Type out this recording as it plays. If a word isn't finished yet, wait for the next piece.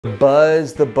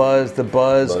Buzz, the buzz, the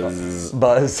buzz, Buzz.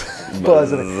 buzz,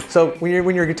 buzz. So when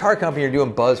you're a guitar company, you're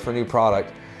doing buzz for a new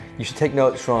product, you should take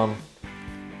notes from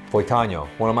Wojtano,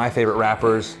 one of my favorite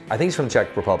rappers. I think he's from the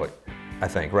Czech Republic, I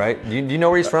think, right? Do you know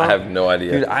where he's from? I have no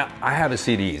idea. Dude, I have his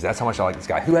CDs. That's how much I like this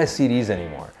guy. Who has CDs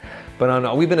anymore? But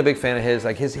no, we've been a big fan of his.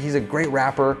 Like he's a great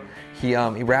rapper. He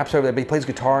raps over there, but he plays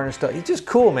guitar and stuff. He's just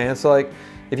cool, man. So like,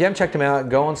 if you haven't checked him out,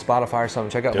 go on Spotify or something.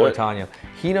 Check out Wojtano.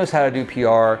 He knows how to do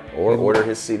PR. Or order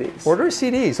his CDs. Order his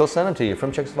CDs. He'll send them to you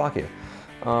from Czechoslovakia.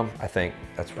 I think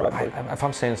that's right. If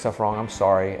I'm saying stuff wrong, I'm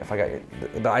sorry. If I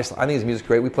got, but I think his music's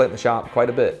great. We play it in the shop quite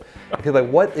a bit. People are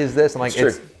like, what is this? I'm like,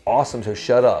 it's awesome. So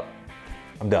shut up.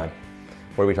 I'm done.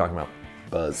 What are we talking about?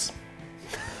 Buzz.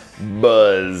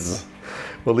 Buzz.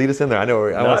 Well, lead us in there. I know.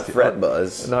 Not fret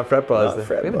buzz. Not fret buzz. Not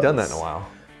fret we haven't done that in a while.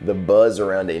 The buzz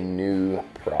around a new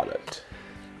product.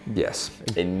 Yes.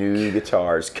 A new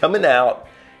guitar's coming out.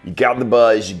 You got the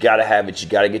buzz. You got to have it. You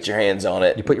got to get your hands on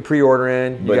it. You put your pre-order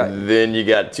in. Then you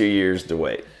got 2 years to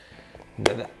wait.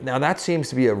 Now that seems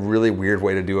to be a really weird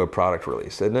way to do a product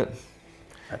release, isn't it?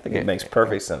 I think it makes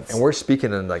perfect sense. And we're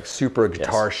speaking in like super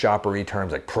guitar shoppery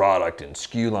terms like product and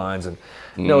SKU lines. And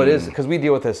no, it is, because we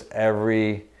deal with this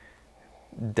every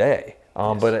day.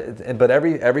 But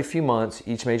every few months,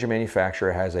 each major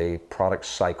manufacturer has a product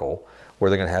cycle where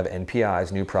they're going to have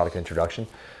NPIs, new product introduction,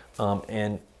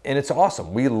 and it's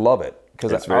awesome. We love it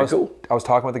because it's very cool. I was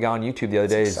talking with a guy on YouTube the other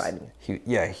day. It's exciting.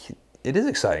 It is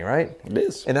exciting, right? It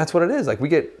is, and that's what it is. Like we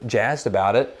get jazzed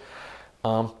about it.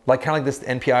 Like kind of like this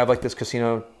NPI of like this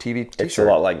casino TV t-shirt. It's a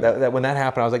lot like that. When that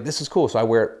happened, I was like, this is cool. So I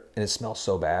wear it, and it smells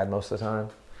so bad most of the time.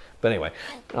 But anyway,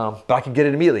 but I can get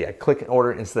it immediately. I click and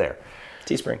order, and it's there.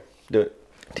 Teespring, do it.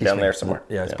 Down there somewhere.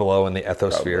 Yeah, it's below in the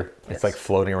ethosphere. Probably. It's like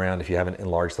floating around if you haven't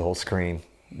enlarged the whole screen,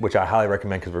 which I highly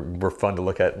recommend because we're fun to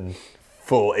look at in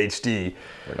full HD.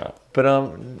 We're not. But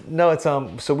no, it's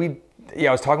so I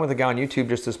was talking with a guy on YouTube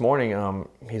just this morning.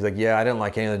 He's like, yeah, I didn't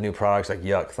like any of the new products, like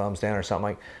yuck, thumbs down or something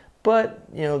like. But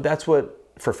that's what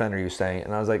for Fender he was saying,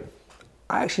 and I was like,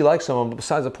 I actually like some of them. But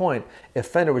besides the point, if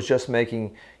Fender was just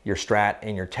making your Strat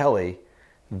and your Telly,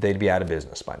 they'd be out of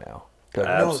business by now. Like,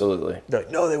 absolutely.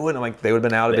 No, they wouldn't. I'm like, they would have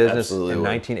been out of business in would.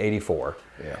 1984.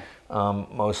 Yeah.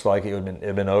 Most likely it would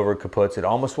have been over kaputs. It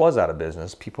almost was out of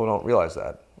business. People don't realize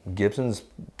that. Gibson's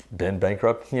been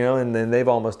bankrupt, and then they've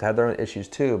almost had their own issues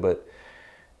too. But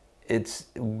it's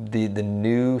the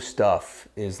new stuff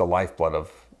is the lifeblood of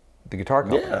the guitar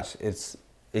companies. Yeah.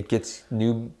 It gets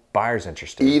new buyers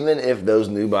interested. Even if those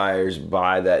new buyers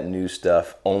buy that new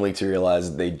stuff only to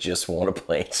realize they just want to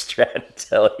play Strat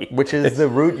Telly. Which is the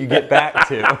route you get back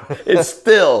to. It's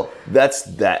still,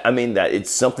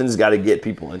 it's something's got to get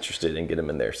people interested and get them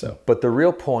in there. So, but the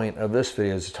real point of this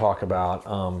video is to talk about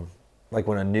like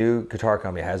when a new guitar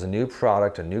company has a new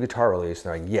product, a new guitar release,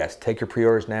 they're like, yes, take your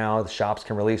pre-orders now. The shops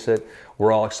can release it.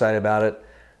 We're all excited about it.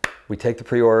 We take the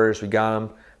pre-orders, we got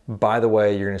them. By the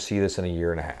way, you're going to see this in a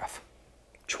year and a half.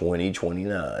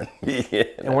 2029.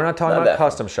 And we're not talking about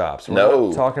custom shops. We're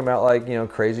not talking about like,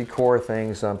 crazy core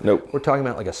things. Nope. We're talking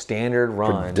about like a standard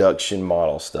run. Production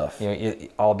model stuff.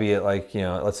 Albeit like,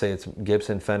 let's say it's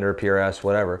Gibson, Fender, PRS,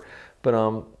 whatever. But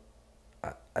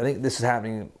I think this is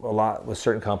happening a lot with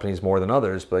certain companies more than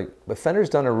others. But Fender's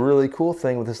done a really cool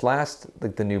thing with this last,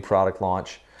 like the new product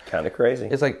launch. Kind of crazy.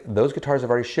 It's like those guitars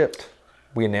have already shipped.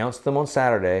 We announced them on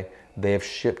Saturday. They have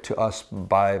shipped to us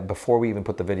before we even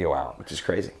put the video out. Which is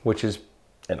crazy. Which is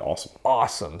awesome.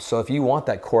 Awesome. So if you want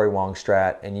that Corey Wong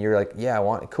Strat and you're like, yeah, I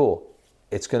want it, cool.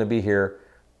 It's going to be here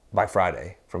by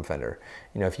Friday from Fender.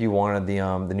 If you wanted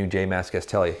the new J Mascis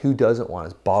Telly, who doesn't want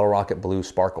it? Bottle Rocket Blue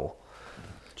Sparkle.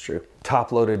 It's true.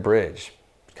 Top loaded bridge.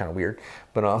 It's kind of weird,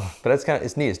 but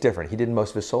it's neat. It's different. He did most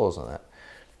of his solos on that,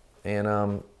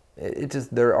 and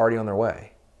they're already on their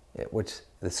way, which.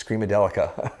 The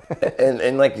Screamadelica.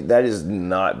 and like that has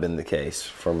not been the case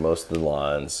for most of the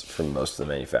lines from most of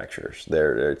the manufacturers.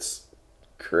 It's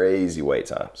crazy wait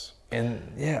times.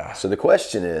 And yeah. So the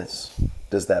question is,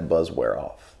 does that buzz wear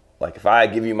off? Like if I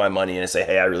give you my money and I say,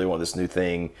 hey, I really want this new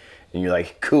thing, and you're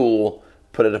like, cool,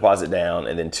 put a deposit down,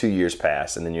 and then 2 years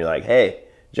pass, and then you're like, hey,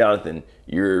 Jonathan,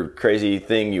 your crazy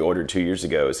thing you ordered 2 years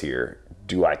ago is here.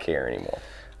 Do I care anymore?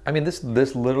 I mean, this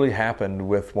literally happened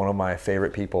with one of my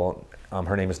favorite people.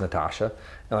 Her name is Natasha,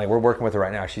 and like we're working with her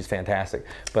right now. She's fantastic.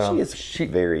 But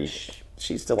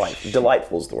she's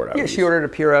delightful is the word I would use. She ordered a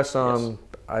PRS,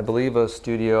 I believe a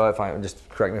studio. If I just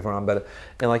correct me if I'm wrong, but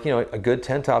and like a good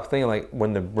 10 top thing. Like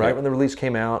when the release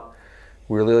came out,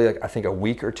 we were literally like I think a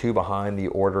week or two behind the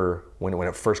order when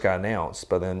it first got announced.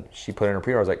 But then she put in her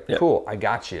pre-order. I was like, cool, I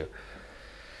got you.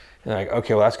 And like,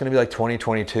 okay, well that's going to be like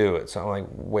 2022. So I'm like,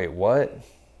 wait, what?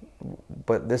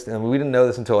 but this, and we didn't know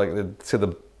this until like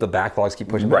the backlogs keep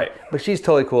pushing back. Right. But she's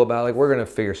totally cool about it. Like, we're gonna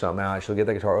figure something out. She'll get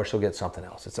the guitar or she'll get something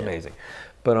else. It's amazing.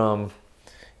 But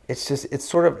it's just, it's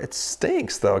sort of, it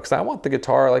stinks though, because I want the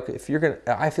guitar, like, if you're gonna,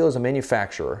 I feel as a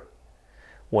manufacturer,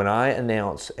 when I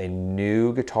announce a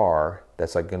new guitar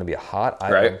that's like gonna be a hot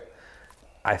item, Right.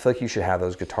 I feel like you should have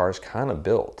those guitars kind of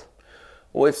built.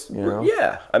 Well, it's,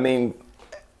 yeah, I mean,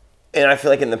 and I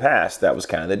feel like in the past, that was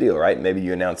kind of the deal, right? Maybe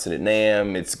you announce it at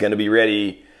NAMM, it's going to be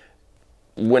ready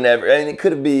whenever, and it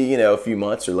could be, you know, a few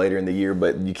months or later in the year,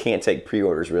 but you can't take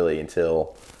pre-orders really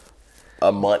until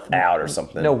a month out or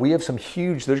something. No, we have some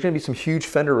huge, there's going to be some huge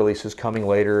Fender releases coming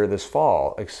later this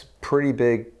fall. It's pretty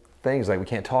big things, like we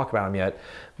can't talk about them yet,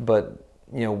 but,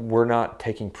 you know, we're not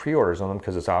taking pre-orders on them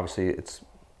because it's obviously,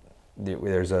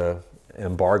 there's an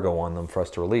embargo on them for us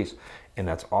to release. And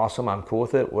that's awesome. I'm cool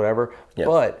with it, whatever. Yeah.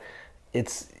 But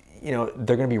it's, you know,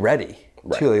 they're going to be ready.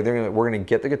 Right. Too. We're going to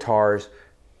get the guitars,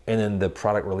 and then the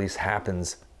product release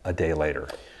happens a day later.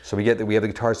 So we have the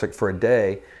guitars like for a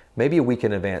day, maybe a week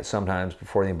in advance sometimes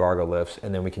before the embargo lifts,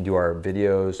 and then we can do our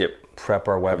videos, prep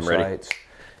our websites,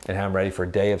 and have them ready for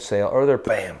a day of sale. Or they're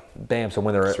bam. So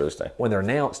when they're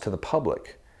announced to the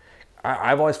public,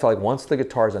 I've always felt like once the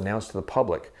guitar is announced to the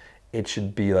public, it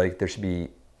should be like there should be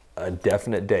a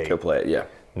definite date. Go play it, yeah.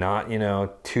 Not, you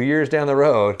know, 2 years down the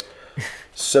road.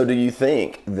 So do you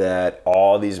think that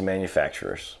all these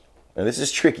manufacturers, and this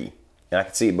is tricky, and I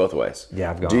can see it both ways. Yeah,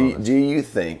 I've gone. Do you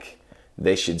think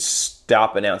they should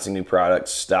stop announcing new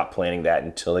products, stop planning that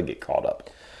until they get called up?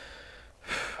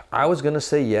 I was going to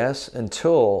say yes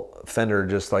until Fender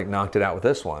just like knocked it out with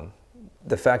this one.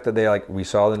 The fact that we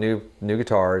saw the new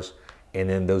guitars, and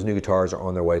then those new guitars are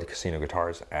on their way to casino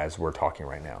guitars as we're talking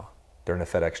right now. They're in a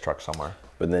FedEx truck somewhere.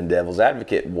 But then devil's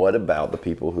advocate, what about the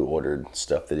people who ordered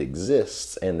stuff that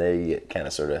exists and they kind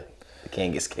of sort of, the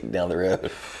can gets kicked down the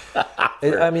road?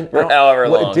 for however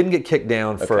long. It didn't get kicked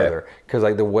down further because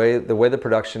like the way the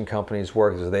production companies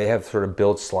work is they have sort of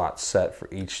build slots set for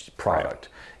each product,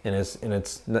 and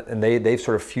they've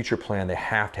sort of future planned. They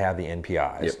have to have the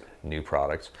NPIs, new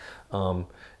products.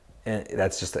 And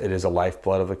that's just, it is a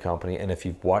lifeblood of the company. And if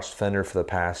you've watched Fender for the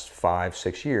past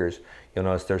 5-6 years, you'll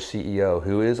notice their CEO,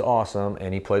 who is awesome,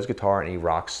 and he plays guitar and he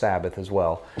rocks Sabbath as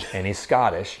well, and he's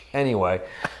Scottish. Anyway,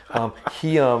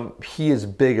 he is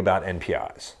big about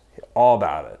NPIs, all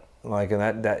about it. Like,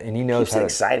 and he knows how to,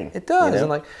 exciting. It does, you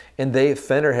know? and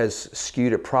Fender has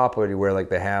skewed it properly where like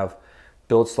they have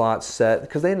build slots set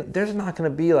because there's not going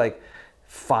to be like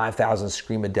 5,000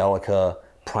 Screamadelica.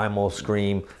 Primal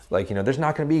Scream, like, you know, there's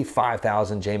not going to be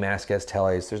 5,000 J Mascis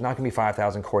Tellys. There's not going to be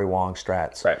 5,000 Corey Wong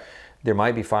Strats. Right. There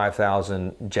might be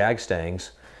 5,000 Jagstangs,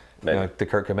 you know, the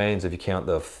Kurt Cobains, if you count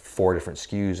the 4 different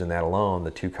SKUs in that alone, the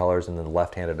 2 colors and then the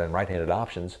left-handed and right-handed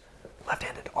options.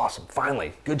 Left-handed, awesome.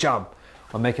 Finally, good job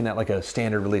on making that like a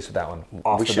standard release with that one.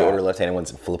 We should order left-handed ones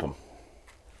and flip them.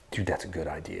 Dude, that's a good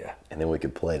idea. And then we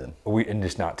could play them. And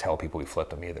just not tell people we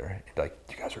flipped them either. Like,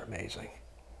 you guys are amazing.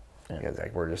 Because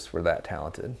like we're that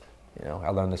talented, you know. I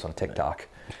learned this on TikTok.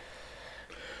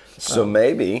 So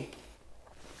maybe,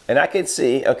 and I could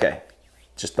see. Okay,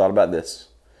 just thought about this.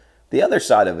 The other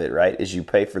side of it, right, is you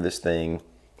pay for this thing.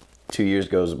 2 years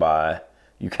goes by.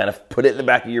 You kind of put it in the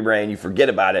back of your brain. You forget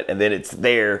about it, and then it's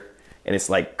there, and it's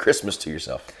like Christmas to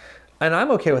yourself. And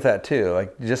I'm okay with that too.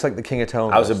 Like just like the King of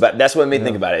Tone. That's what made me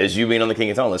think about it. Is you being on the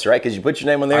King of Tone list, right? Because you put your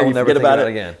name on there, and you forget about it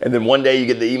again, and then one day you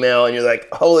get the email, and you're like,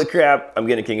 "Holy crap, I'm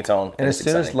getting King of Tone!" And as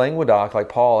soon as Languedoc, like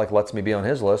Paul, like lets me be on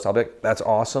his list, I'll be like, "That's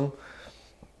awesome."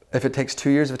 If it takes 2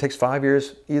 years, if it takes 5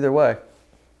 years, either way,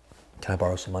 can I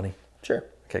borrow some money? Sure.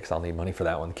 Okay, because I'll need money for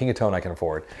that one. King of Tone, I can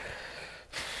afford.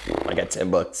 I got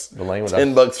 $10. The Languedoc,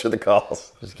 $10 for the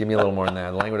calls. Just give me a little more than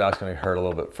that. The Languedoc's going to hurt a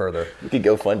little bit further. We could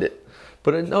go fund it.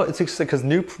 But no, it's because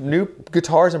new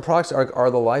guitars and products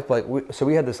are the lifeblood. So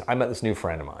I met this new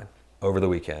friend of mine over the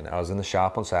weekend. I was in the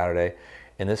shop on Saturday,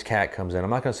 and this cat comes in.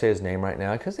 I'm not going to say his name right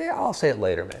now because I'll say it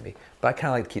later maybe. But I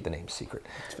kind of like to keep the name secret.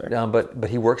 But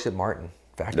he works at Martin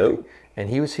Factory, and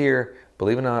he was here,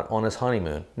 believe it or not, on his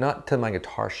honeymoon. Not to my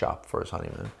guitar shop for his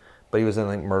honeymoon, but he was in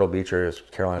like Myrtle Beach or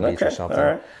Carolina Beach or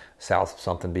something, South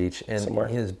something beach, and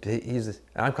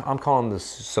I'm calling him the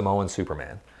Samoan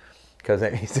Superman. Because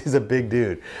he's a big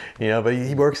dude, you know. But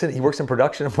he works in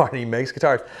production at Martin. He makes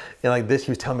guitars, and like this, he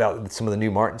was telling me about some of the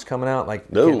new Martins coming out. Like,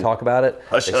 you can't talk about it.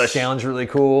 It sounds really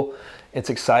cool.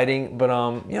 It's exciting, but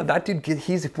you know, that dude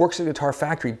he works at a guitar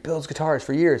factory, builds guitars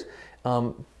for years.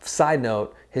 Side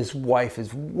note: his wife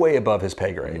is way above his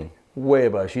pay grade. way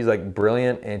above. She's like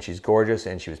brilliant, and she's gorgeous,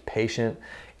 and she was patient.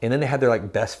 And then they had their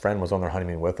like best friend was on their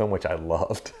honeymoon with them, which I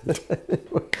loved.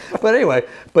 But anyway,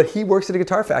 but he works at a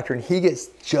guitar factory, and he gets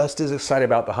just as excited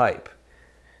about the hype.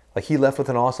 Like he left with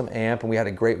an awesome amp, and we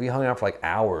hung out for like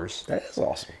hours. That is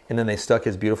awesome. And then they stuck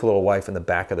his beautiful little wife in the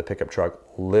back of the pickup truck,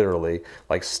 literally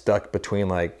like stuck between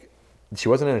like, she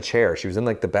wasn't in a chair. She was in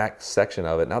like the back section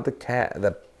of it, not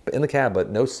the in the cab, but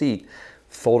no seat,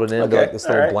 folded into like this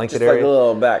little blanket just area. Like a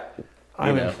little back.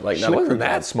 I mean, like she wasn't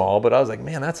that small, but I was like,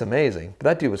 man, that's amazing. But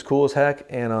that dude was cool as heck,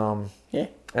 and yeah.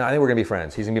 And I think we're gonna be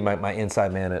friends. He's gonna be my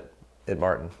inside man at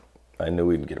Martin. I knew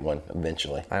we'd get one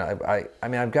eventually. I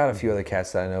mean, I've got a few other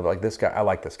cats that I know, but like this guy, I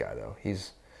like this guy though.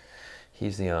 He's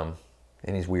the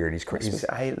and he's weird.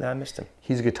 I missed him.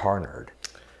 He's a guitar nerd,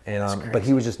 and but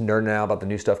he was just nerding out about the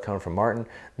new stuff coming from Martin,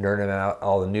 nerding out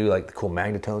all the new like the cool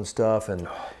Magnetone stuff and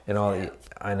all. Yeah.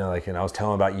 I know, like, and I was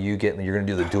telling him about you're gonna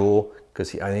do the dual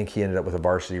because I think he ended up with a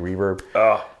Varsity Reverb.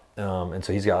 Oh. And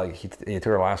so he's got like he took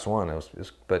our last one.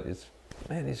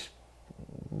 He's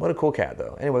what a cool cat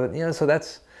though. Anyway, you know,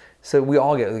 so we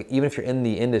all get, even if you're in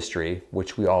the industry,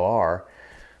 which we all are,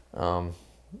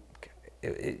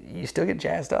 you still get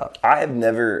jazzed up.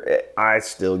 I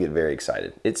still get very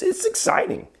excited. It's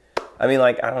exciting. I mean,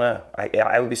 like, I don't know.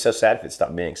 I would be so sad if it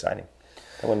stopped being exciting.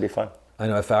 That wouldn't be fun. I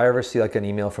know if I ever see like an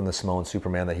email from the Samoan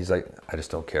Superman that he's like, I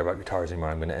just don't care about guitars anymore.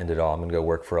 I'm going to end it all. I'm going to go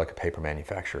work for like a paper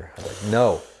manufacturer. I'm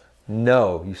like,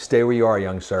 no, you stay where you are,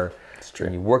 young sir. It's true.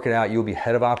 And you work it out. You'll be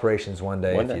head of operations one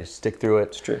day if you stick through it.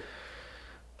 It's true.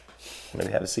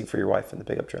 Maybe have a seat for your wife in the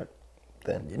pickup truck.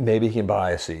 Then maybe he can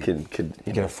buy a seat.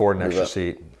 He can afford an extra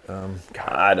seat.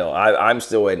 I'm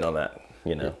still waiting on that.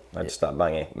 You know, I just stopped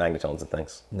buying Magnetones and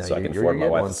things, so I can afford my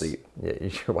wife a seat. Yeah,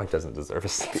 your wife doesn't deserve a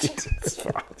seat. It's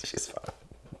fine. She's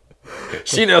fine.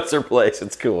 She knows her place.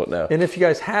 It's cool now. And if you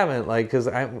guys haven't, like, because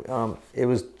I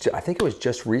think it was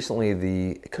just recently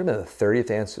it could have been the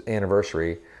 30th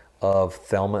anniversary of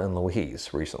Thelma and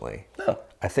Louise recently. Oh.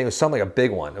 I think it was something like a big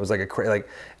one. It was like I was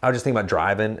just thinking about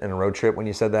driving and a road trip when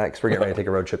you said that, because we're getting ready to take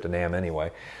a road trip to NAMM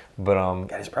anyway. But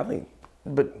God, it's probably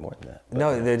more than that.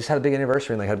 No, they just had a big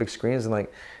anniversary and they had big screens and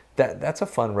like that's a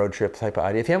fun road trip type of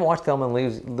idea. If you haven't watched Thelma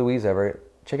and Louise ever,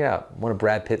 check it out. One of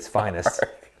Brad Pitt's finest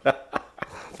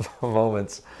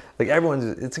moments. Like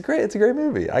it's a great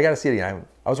movie. I got to see it again.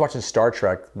 I was watching Star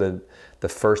Trek, the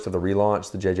first of the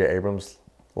relaunch, the J.J. Abrams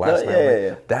last night.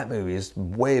 Yeah. That movie is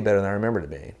way better than I remembered it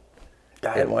being.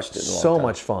 I hadn't watched it in a long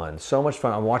time. So much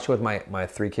fun. I'm watching with my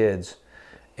 3 kids,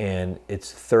 and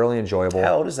it's thoroughly enjoyable.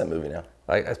 How old is that movie now?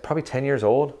 Like, it's probably 10 years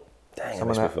old. Dang,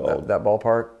 something that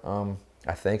ballpark.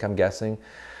 I think, I'm guessing,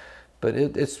 but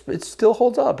it still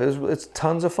holds up. It's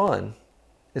tons of fun.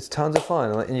 It's tons of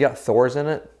fun, and you got Thor's in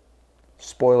it.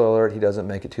 Spoiler alert: he doesn't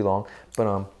make it too long,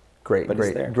 but great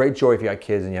joy if you got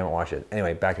kids and you haven't watched it.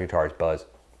 Anyway, back to guitars. Buzz.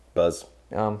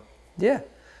 Yeah.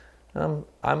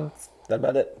 Is that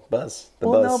about it? Buzz.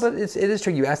 Buzz. No, but it is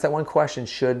true. You asked that one question: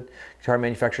 should guitar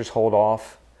manufacturers hold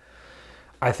off?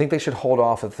 I think they should hold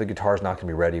off if the guitar's not going to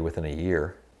be ready within a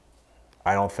year.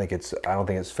 I don't think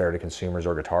it's fair to consumers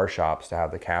or guitar shops to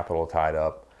have the capital tied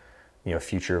up, you know,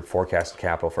 future forecasted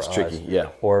capital for us. It's tricky, yeah.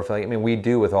 Or if we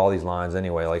do with all these lines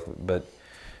anyway. Like, but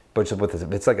just with this,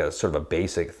 it's like a sort of a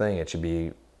basic thing. It should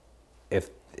be if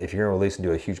you're going to release and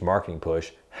do a huge marketing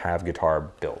push, have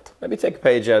guitar built. Maybe take a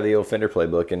page out of the old Fender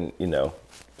playbook and, you know,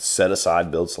 set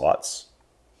aside build slots.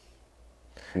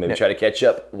 Maybe try to catch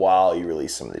up while you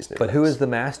release some of these new But who is the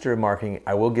master of marketing?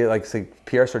 I will get, like, say,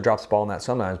 PR Star drops the ball on that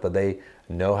sometimes, but they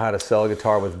know how to sell a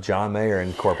guitar with John Mayer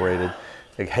Incorporated.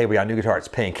 Like, hey, we got a new guitar. It's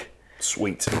pink.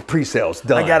 Sweet. Pre-sales,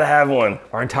 done. I got to have one.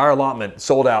 Our entire allotment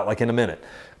sold out, like, in a minute.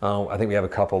 I think we have a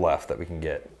couple left that we can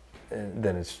get. And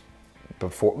then it's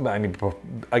before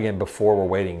we're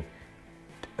waiting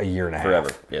a year and a half.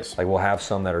 Forever, yes. Like, we'll have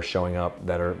some that are showing up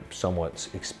that are somewhat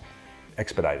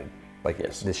expedited. Like,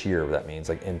 this year, that means,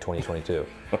 like, in 2022.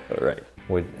 Right.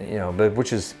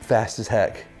 Which is fast as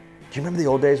heck. Do you remember the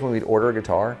old days when we'd order a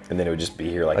guitar? And then it would just be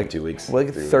here, like in 2 weeks?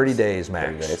 Like 30 days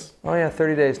max. 30 days. Oh, yeah,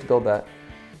 30 days to build that.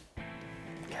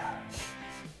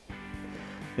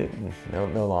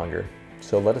 No longer.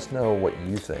 So let us know what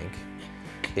you think.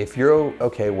 If you're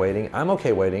okay waiting, I'm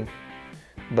okay waiting.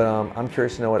 But I'm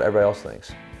curious to know what everybody else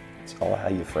thinks. It's all how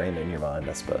you frame it in your mind,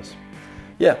 I suppose.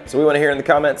 Yeah, so we want to hear in the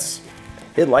comments.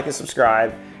 Hit like and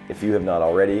subscribe if you have not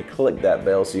already. Click that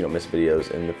bell so you don't miss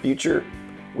videos in the future.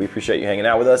 We appreciate you hanging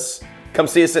out with us. Come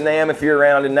see us at NAMM if you're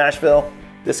around in Nashville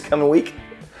this coming week.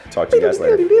 Talk to you guys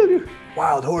later.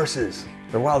 Wild horses,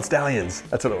 or wild stallions.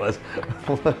 That's what it was.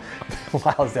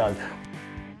 Wild stallions.